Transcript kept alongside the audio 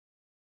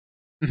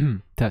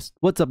Test.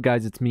 What's up,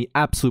 guys? It's me,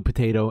 Absolute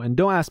Potato, and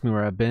don't ask me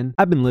where I've been.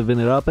 I've been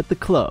living it up at the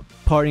club,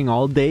 partying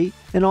all day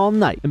and all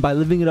night. And by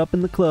living it up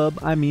in the club,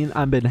 I mean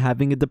I've been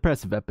having a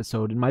depressive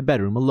episode in my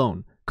bedroom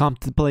alone,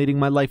 contemplating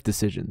my life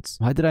decisions.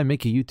 Why did I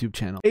make a YouTube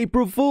channel?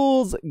 April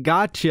Fools!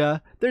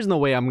 Gotcha! There's no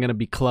way I'm gonna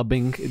be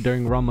clubbing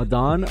during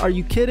Ramadan. Are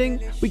you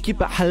kidding? We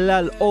keep it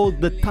halal all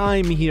the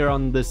time here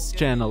on this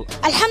channel.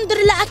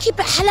 Alhamdulillah, I keep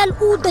it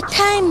halal all the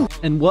time.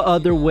 And what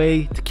other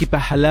way to keep it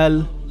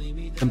halal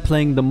than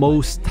playing the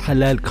most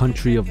halal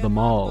country of them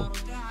all?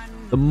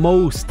 The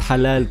most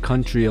halal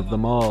country of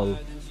them all.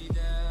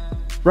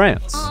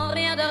 France.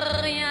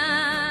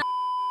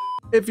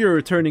 If you're a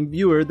returning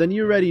viewer, then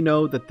you already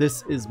know that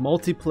this is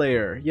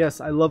multiplayer. Yes,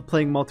 I love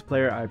playing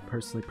multiplayer. I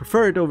personally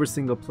prefer it over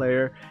single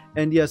player.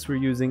 And yes, we're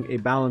using a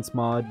balance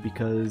mod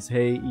because,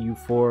 hey,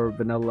 EU4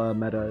 vanilla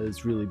meta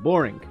is really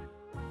boring.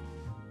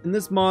 In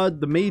this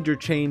mod, the major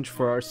change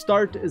for our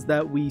start is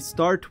that we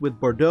start with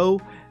Bordeaux,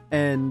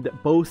 and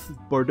both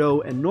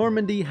Bordeaux and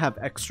Normandy have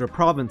extra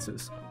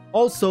provinces.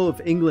 Also, if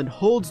England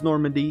holds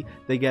Normandy,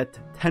 they get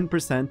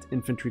 10%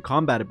 infantry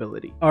combat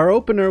ability. Our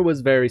opener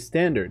was very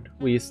standard.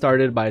 We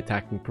started by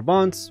attacking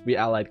Provence, we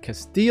allied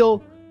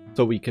Castile,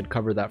 so we could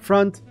cover that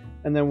front,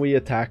 and then we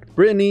attacked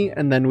Brittany,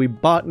 and then we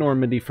bought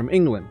Normandy from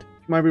England.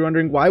 You might be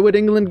wondering, why would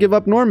England give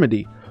up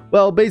Normandy?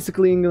 Well,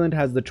 basically England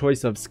has the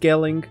choice of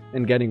scaling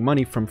and getting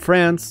money from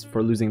France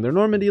for losing their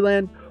Normandy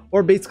land,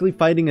 or basically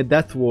fighting a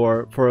death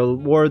war for a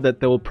war that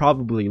they will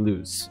probably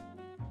lose.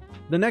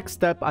 The next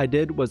step I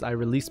did was I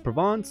released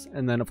Provence,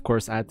 and then of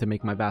course I had to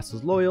make my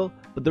vassals loyal.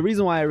 But the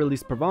reason why I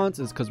released Provence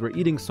is because we're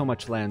eating so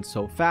much land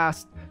so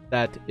fast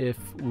that if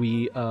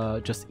we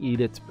just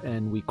eat it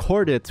and we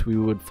court it, we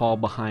would fall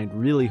behind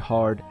really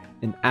hard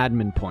in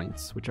admin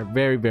points, which are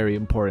very, very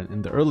important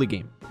in the early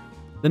game.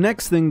 The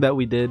next thing that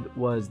we did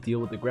was deal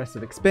with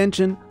aggressive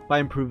expansion by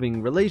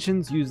improving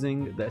relations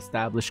using the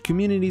established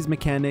communities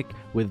mechanic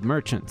with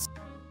merchants.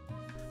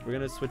 We're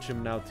gonna switch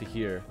him now to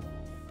here.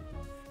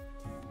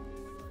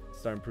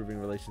 Start improving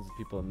relations with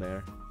people in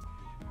there.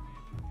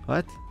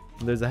 What?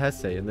 And there's a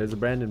Hesse, and there's a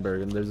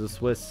Brandenburg, and there's a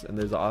Swiss, and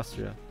there's a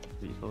Austria.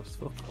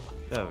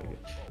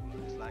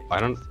 I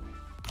don't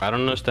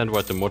understand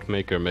why the mod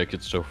maker makes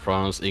it so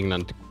France,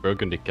 England,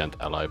 Burgundy can't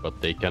ally,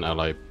 but they can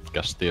ally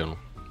Castile.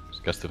 Is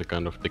Castile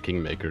kind of the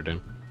kingmaker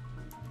then?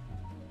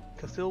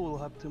 Castile will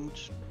have too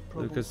much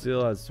problems.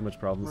 Castile has too much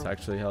problems to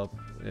actually help.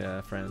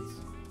 Yeah, France.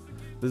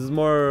 This is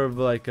more of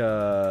like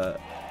a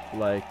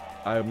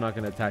I'm not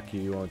gonna attack you,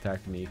 you won't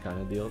attack me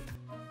kind of deal.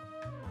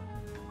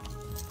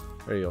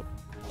 There you go.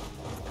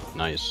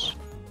 Nice.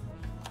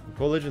 The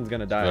coalition's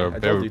gonna die. They're I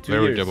told you 2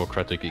 years. Very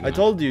democratic England. I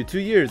told you 2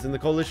 years and the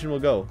coalition will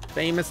go.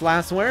 Famous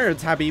last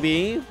words,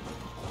 Habibi.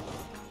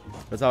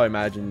 That's how I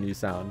imagine you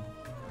sound.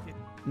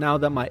 Now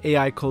that my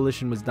AI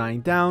coalition was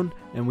dying down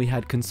and we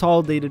had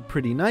consolidated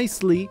pretty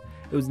nicely,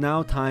 it was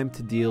now time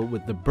to deal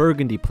with the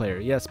Burgundy player.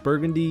 Yes,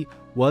 Burgundy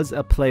was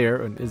a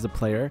player and is a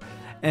player.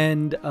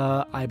 And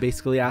I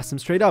basically asked him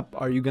straight up,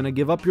 are you going to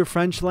give up your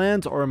French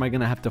lands or am I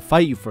going to have to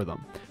fight you for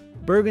them?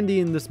 Burgundy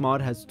in this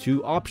mod has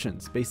two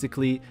options.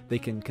 Basically, they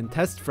can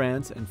contest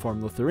France and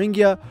form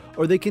Lotharingia,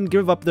 or they can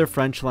give up their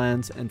French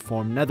lands and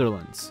form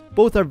Netherlands.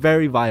 Both are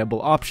very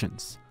viable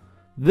options.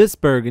 This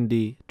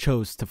Burgundy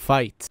chose to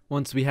fight.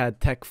 Once we had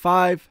Tech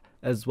 5,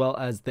 as well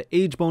as the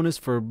age bonus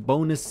for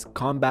bonus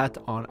combat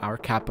on our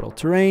capital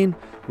terrain,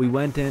 we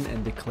went in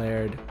and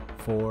declared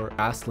for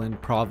Aslan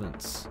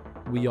province.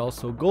 We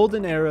also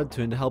golden era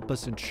to help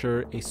us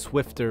ensure a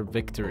swifter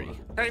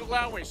victory. Hey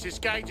Lois, this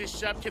guy just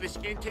subbed to this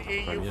into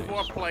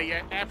EU4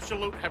 player,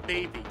 Absolute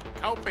Habibi.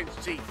 Open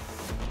seat.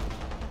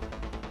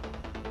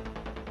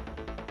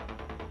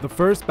 The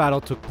first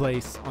battle took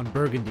place on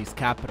Burgundy's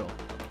capital.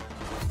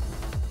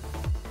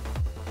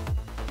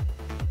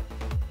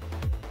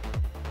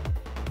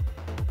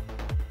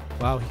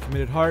 Wow, he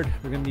committed hard.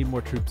 We're gonna need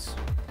more troops.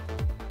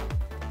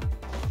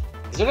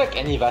 Is there like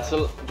any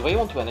vassal? Do I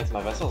want to annex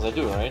my vassals? I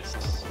do, right?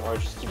 Or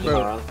just keep them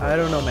around? I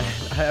don't know, man.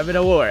 I'm in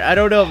a war. I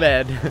don't know,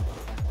 man.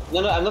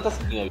 No, I'm not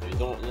asking you.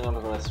 You're not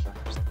gonna ask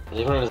first.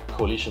 Everyone has a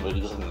coalition, but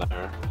it doesn't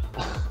matter.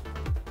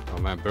 Oh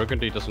man,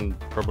 Burgundy doesn't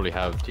probably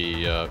have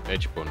the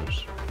age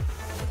bonus.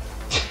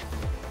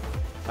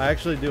 I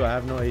actually do. I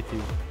have no AT.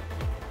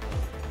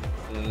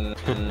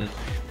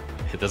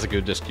 That's a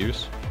good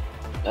excuse.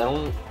 I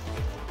don't.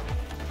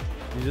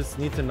 You just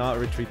need to not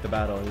retreat the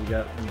battle. You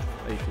get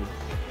AT.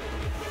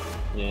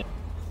 Yeah.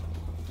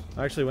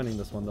 I'm actually winning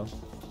this one though.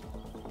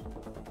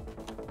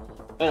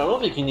 I don't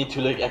think you need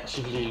to like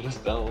actively lose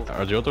battles.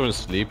 Are the Ottomans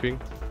sleeping?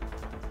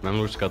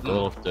 Mamluks got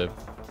all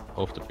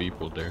of the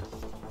people there.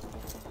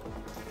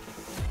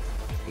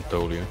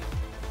 Anatolia.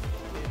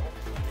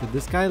 Did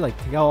this guy like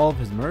take out all of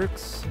his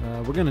mercs?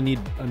 We're gonna need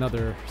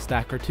another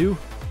stack or two.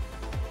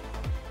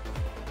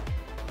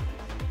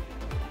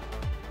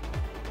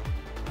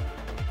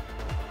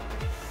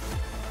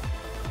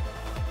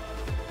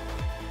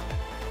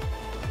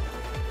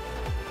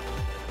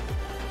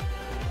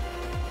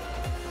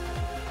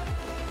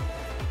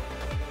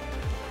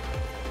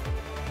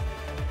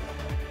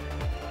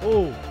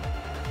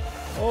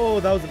 Oh,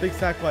 that was a big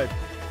sack wipe.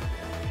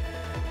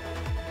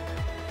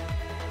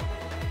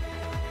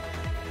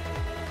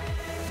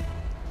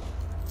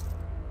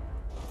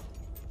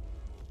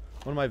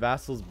 One of my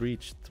vassals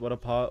breached. What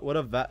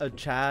a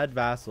Chad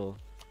vassal.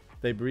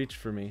 They breached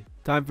for me.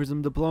 Time for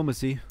some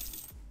diplomacy.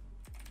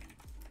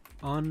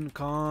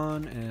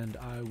 Uncon, and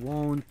I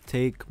won't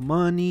take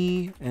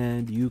money,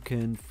 and you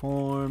can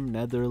form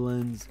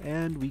Netherlands,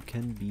 and we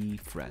can be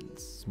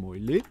friends.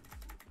 Smiley.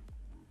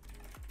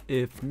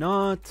 If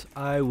not,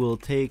 I will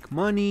take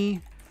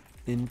money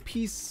in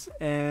peace,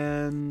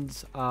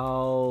 and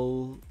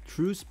I'll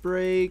truce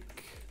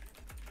break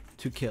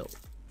to kill.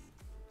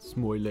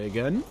 Smiley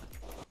again.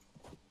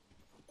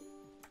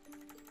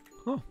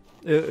 Oh,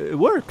 it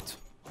worked.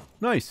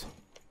 Nice.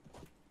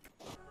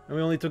 And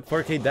we only took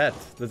 4k debt.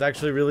 That's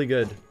actually really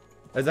good.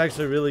 That's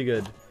actually really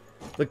good.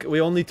 Look, we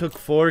only took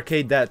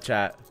 4k debt,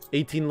 chat.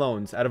 18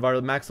 loans out of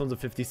our max loans of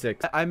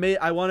 56.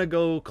 I want to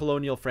go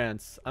colonial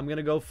France. I'm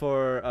gonna go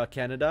for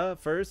Canada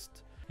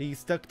first. He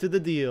stuck to the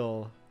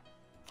deal.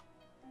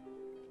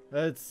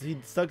 He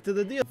stuck to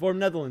the deal. Form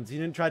Netherlands. He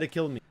didn't try to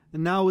kill me.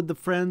 And now with the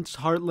French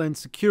heartland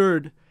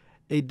secured,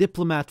 a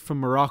diplomat from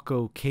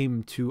Morocco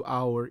came to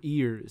our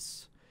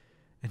ears.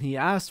 And he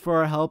asked for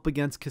our help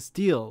against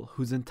Castile,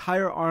 whose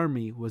entire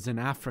army was in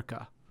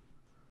Africa.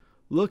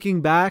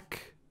 Looking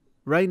back,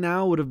 right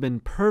now would have been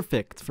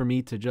perfect for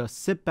me to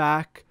just sit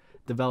back,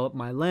 develop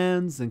my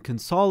lands, and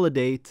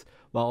consolidate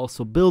while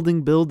also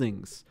building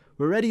buildings.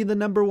 We're already the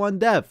 #1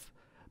 dev.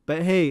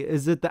 But hey,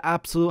 is it the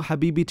Absolute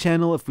Habibi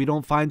channel if we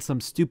don't find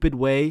some stupid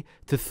way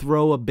to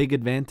throw a big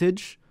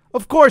advantage?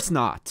 Of course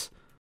not!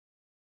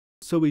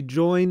 So we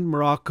joined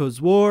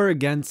Morocco's war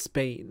against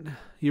Spain.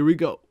 Here we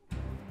go.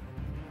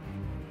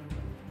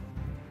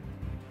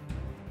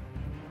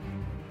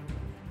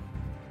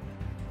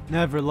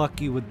 Never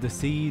lucky with the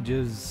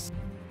sieges.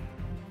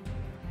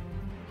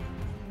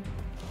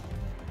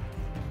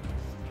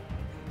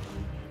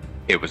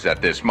 It was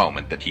at this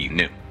moment that he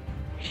knew.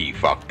 He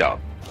fucked up.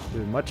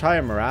 Dude, much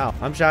higher morale.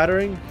 I'm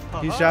shattering.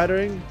 He's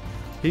shattering.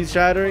 He's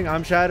shattering.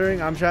 I'm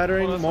shattering. I'm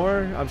shattering.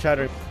 More. I'm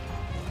shattering.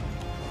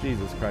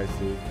 Jesus Christ,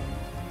 dude.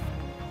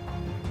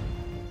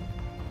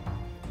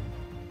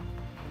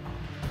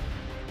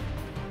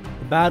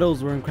 The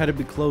battles were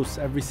incredibly close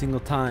every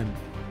single time,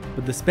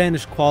 but the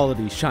Spanish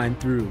quality shined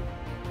through.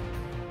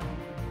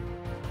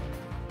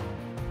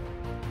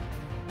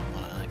 I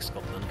want to annex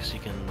Scotland because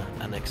you can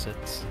annex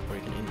it or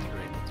you can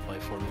integrate it by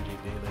forming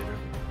GB later.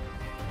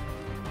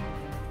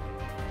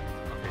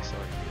 Okay, so.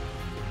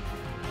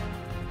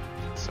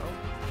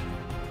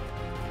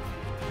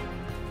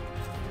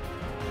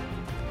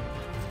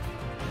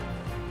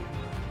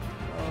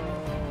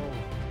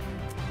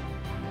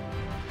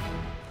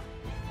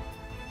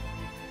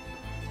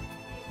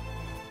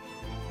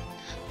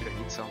 Dude, I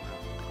need some help.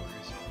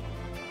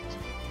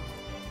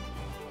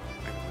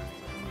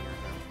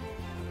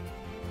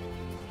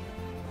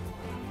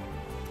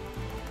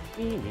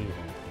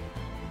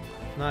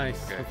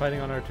 Nice. Okay. We're fighting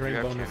on our terrain You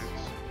have bonus.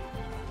 cannons.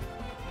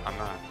 I'm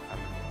not.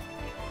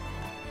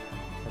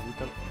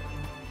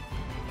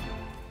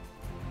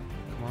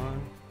 Come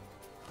on.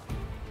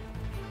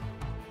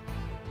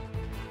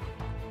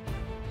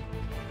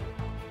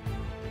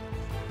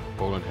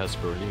 Poland has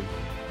Berlin.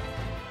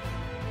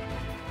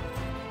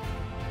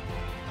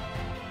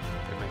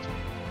 Good mention.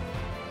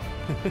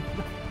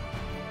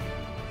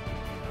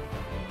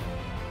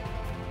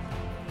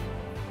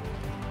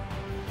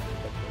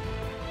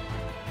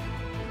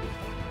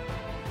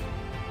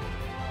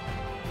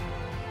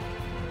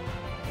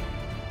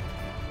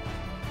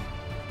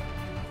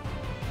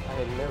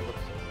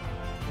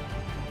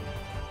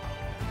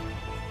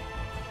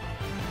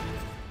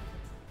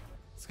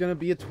 It's gonna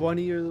be a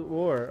 20-year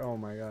war. Oh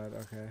my god,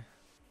 okay.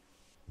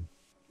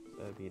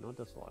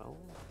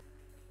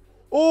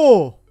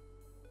 Oh!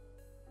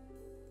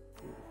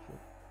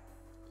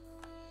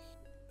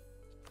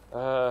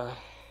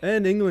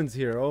 And England's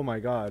here. Oh my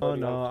god. Oh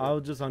no,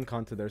 I'll just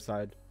uncon to their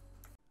side.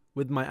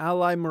 With my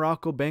ally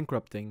Morocco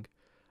bankrupting,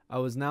 I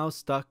was now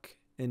stuck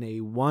in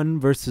a 1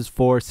 versus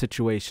 4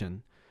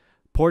 situation.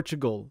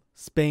 Portugal,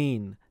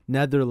 Spain,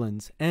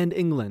 Netherlands, and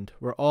England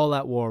were all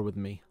at war with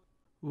me.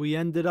 We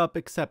ended up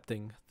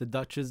accepting the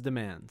Dutch's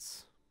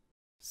demands.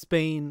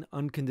 Spain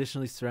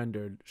unconditionally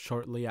surrendered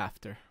shortly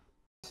after.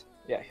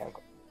 Yeah,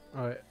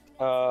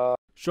 Alright.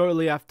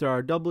 Shortly after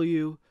our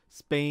W,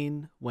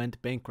 Spain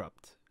went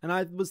bankrupt. And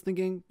I was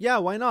thinking, yeah,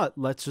 why not?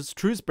 Let's just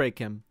truce break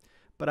him.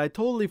 But I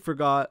totally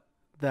forgot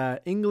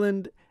that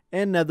England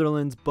and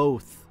Netherlands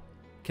both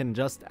can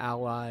just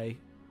ally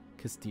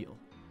Castile.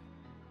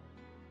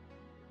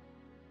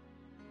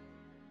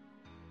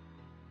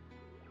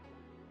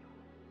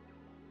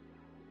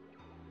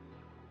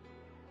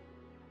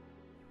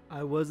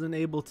 I wasn't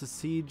able to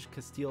siege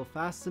Castile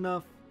fast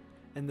enough,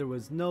 and there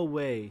was no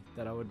way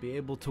that I would be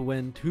able to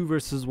win 2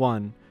 versus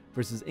 1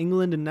 versus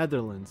England and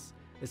Netherlands,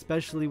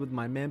 especially with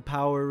my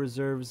manpower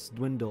reserves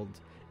dwindled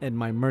and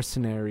my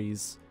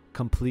mercenaries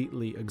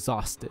completely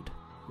exhausted.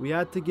 We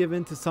had to give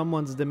in to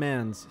someone's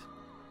demands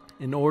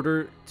in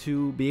order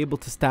to be able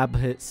to stab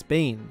hit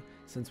Spain,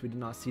 since we did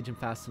not siege him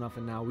fast enough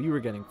and now we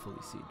were getting fully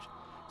sieged.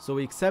 So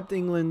we accept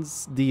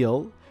England's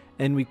deal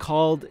and we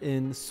called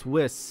in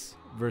Swiss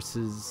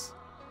versus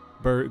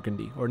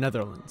Burgundy, or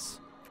Netherlands.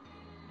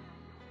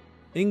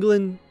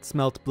 England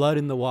smelt blood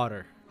in the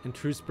water, and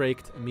truce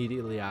braked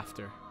immediately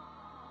after.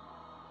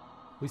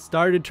 We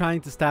started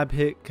trying to stab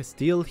hit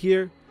Castile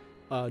here,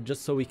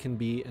 just so we can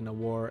be in a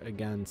war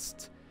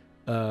against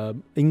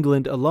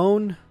England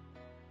alone,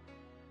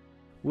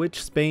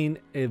 which Spain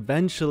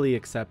eventually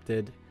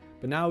accepted.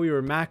 But now we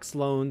were max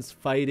loans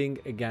fighting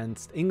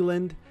against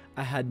England.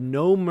 I had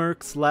no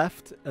mercs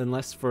left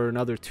unless for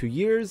another 2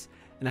 years,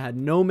 and I had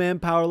no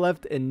manpower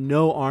left and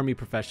no army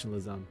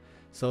professionalism.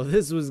 So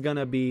this was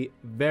gonna be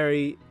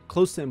very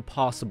close to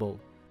impossible.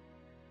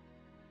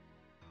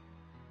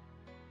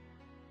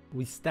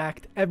 We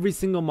stacked every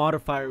single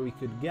modifier we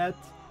could get,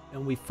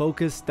 and we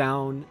focused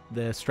down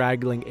the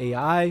straggling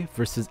AI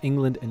versus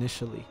England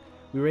initially.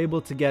 We were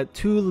able to get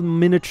 2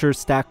 miniature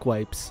stack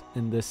wipes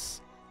in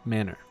this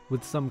manner.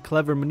 With some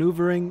clever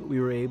maneuvering, we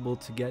were able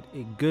to get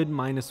a good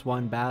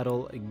 -1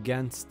 battle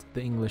against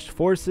the English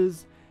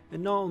forces,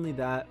 and not only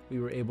that, we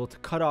were able to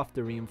cut off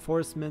the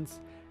reinforcements,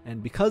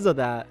 and because of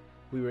that,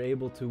 we were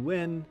able to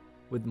win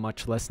with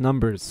much less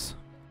numbers.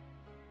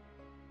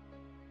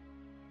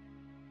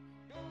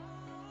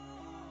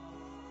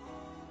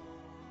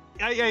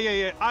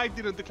 Yeah. I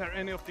didn't declare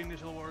any of the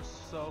initial wars,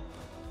 so.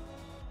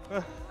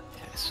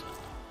 Yes.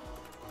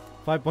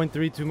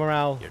 5.32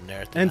 morale. Your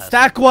narrative And has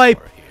stack some wipe!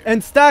 power here.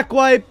 And stack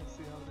wipe! Let's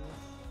see how it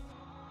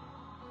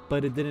is.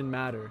 But it didn't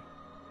matter.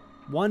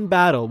 One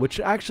battle, which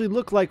actually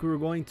looked like we were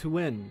going to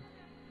win,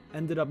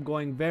 ended up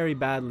going very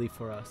badly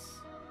for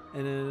us.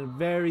 And in a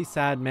very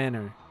sad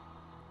manner,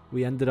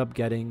 we ended up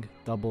getting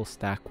double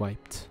stack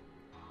wiped.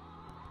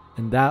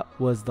 And that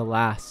was the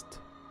last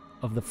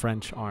of the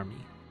French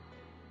army.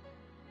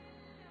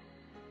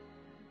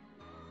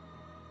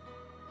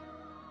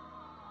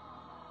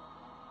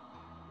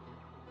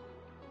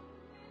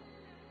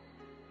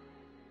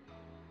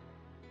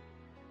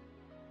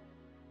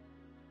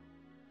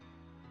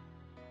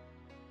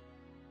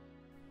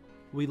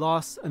 We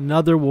lost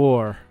another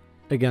war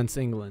against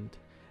England.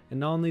 And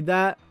not only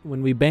that,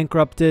 when we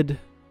bankrupted,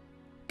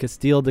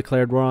 Castile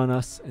declared war on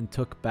us and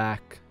took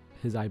back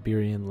his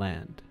Iberian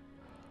land.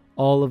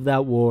 All of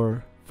that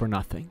war for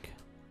nothing.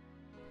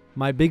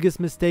 My biggest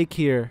mistake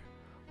here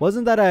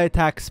wasn't that I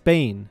attacked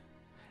Spain.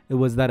 It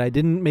was that I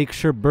didn't make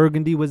sure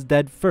Burgundy was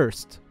dead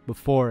first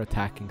before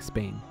attacking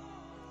Spain.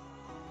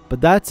 But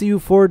that's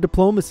EU4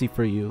 diplomacy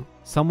for you.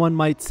 Someone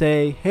might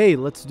say, hey,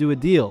 let's do a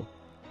deal.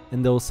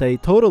 And they'll say,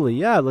 totally,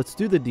 yeah, let's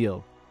do the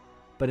deal.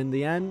 But in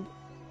the end,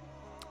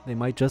 they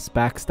might just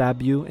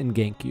backstab you and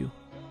gank you.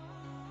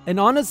 And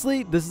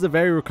honestly, this is a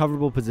very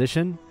recoverable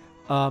position.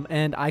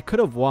 And I could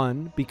have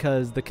won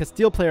because the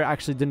Castile player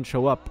actually didn't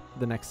show up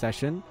the next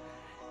session.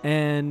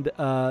 And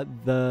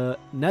the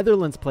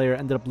Netherlands player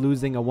ended up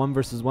losing a 1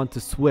 versus 1 to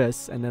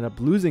Swiss and ended up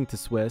losing to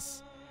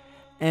Swiss.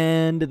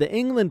 And the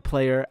England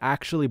player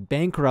actually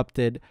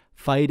bankrupted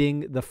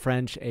fighting the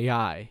French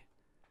AI.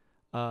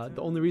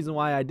 The only reason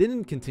why I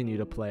didn't continue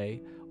to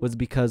play was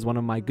because one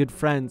of my good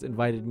friends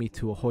invited me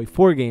to a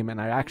EU4 game,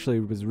 and I actually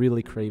was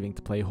really craving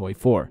to play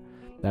EU4.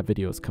 That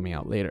video is coming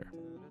out later.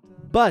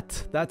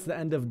 But that's the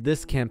end of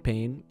this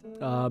campaign.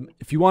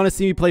 If you want to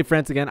see me play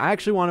France again, I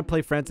actually want to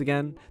play France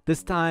again.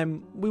 This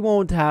time we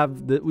won't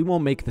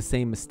make the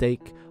same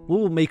mistake. We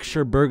will make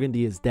sure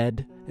Burgundy is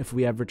dead if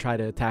we ever try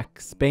to attack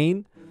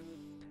Spain,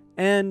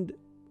 and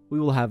we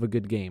will have a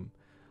good game.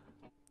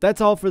 That's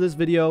all for this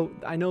video.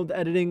 I know the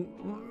editing,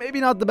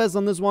 maybe not the best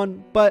on this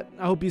one, but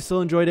I hope you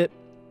still enjoyed it.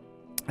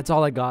 That's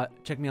all I got.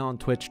 Check me out on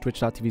Twitch,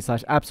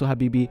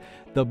 twitch.tv/AbsoluteHabibi.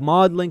 The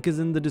mod link is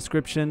in the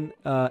description,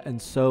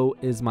 and so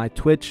is my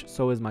Twitch,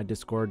 so is my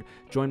Discord.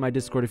 Join my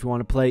Discord if you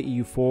want to play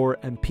EU4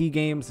 MP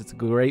games. It's a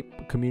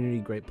great community,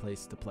 great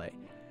place to play.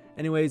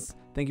 Anyways,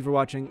 thank you for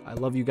watching. I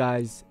love you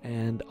guys,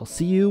 and I'll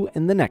see you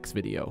in the next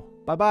video.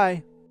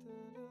 Bye-bye.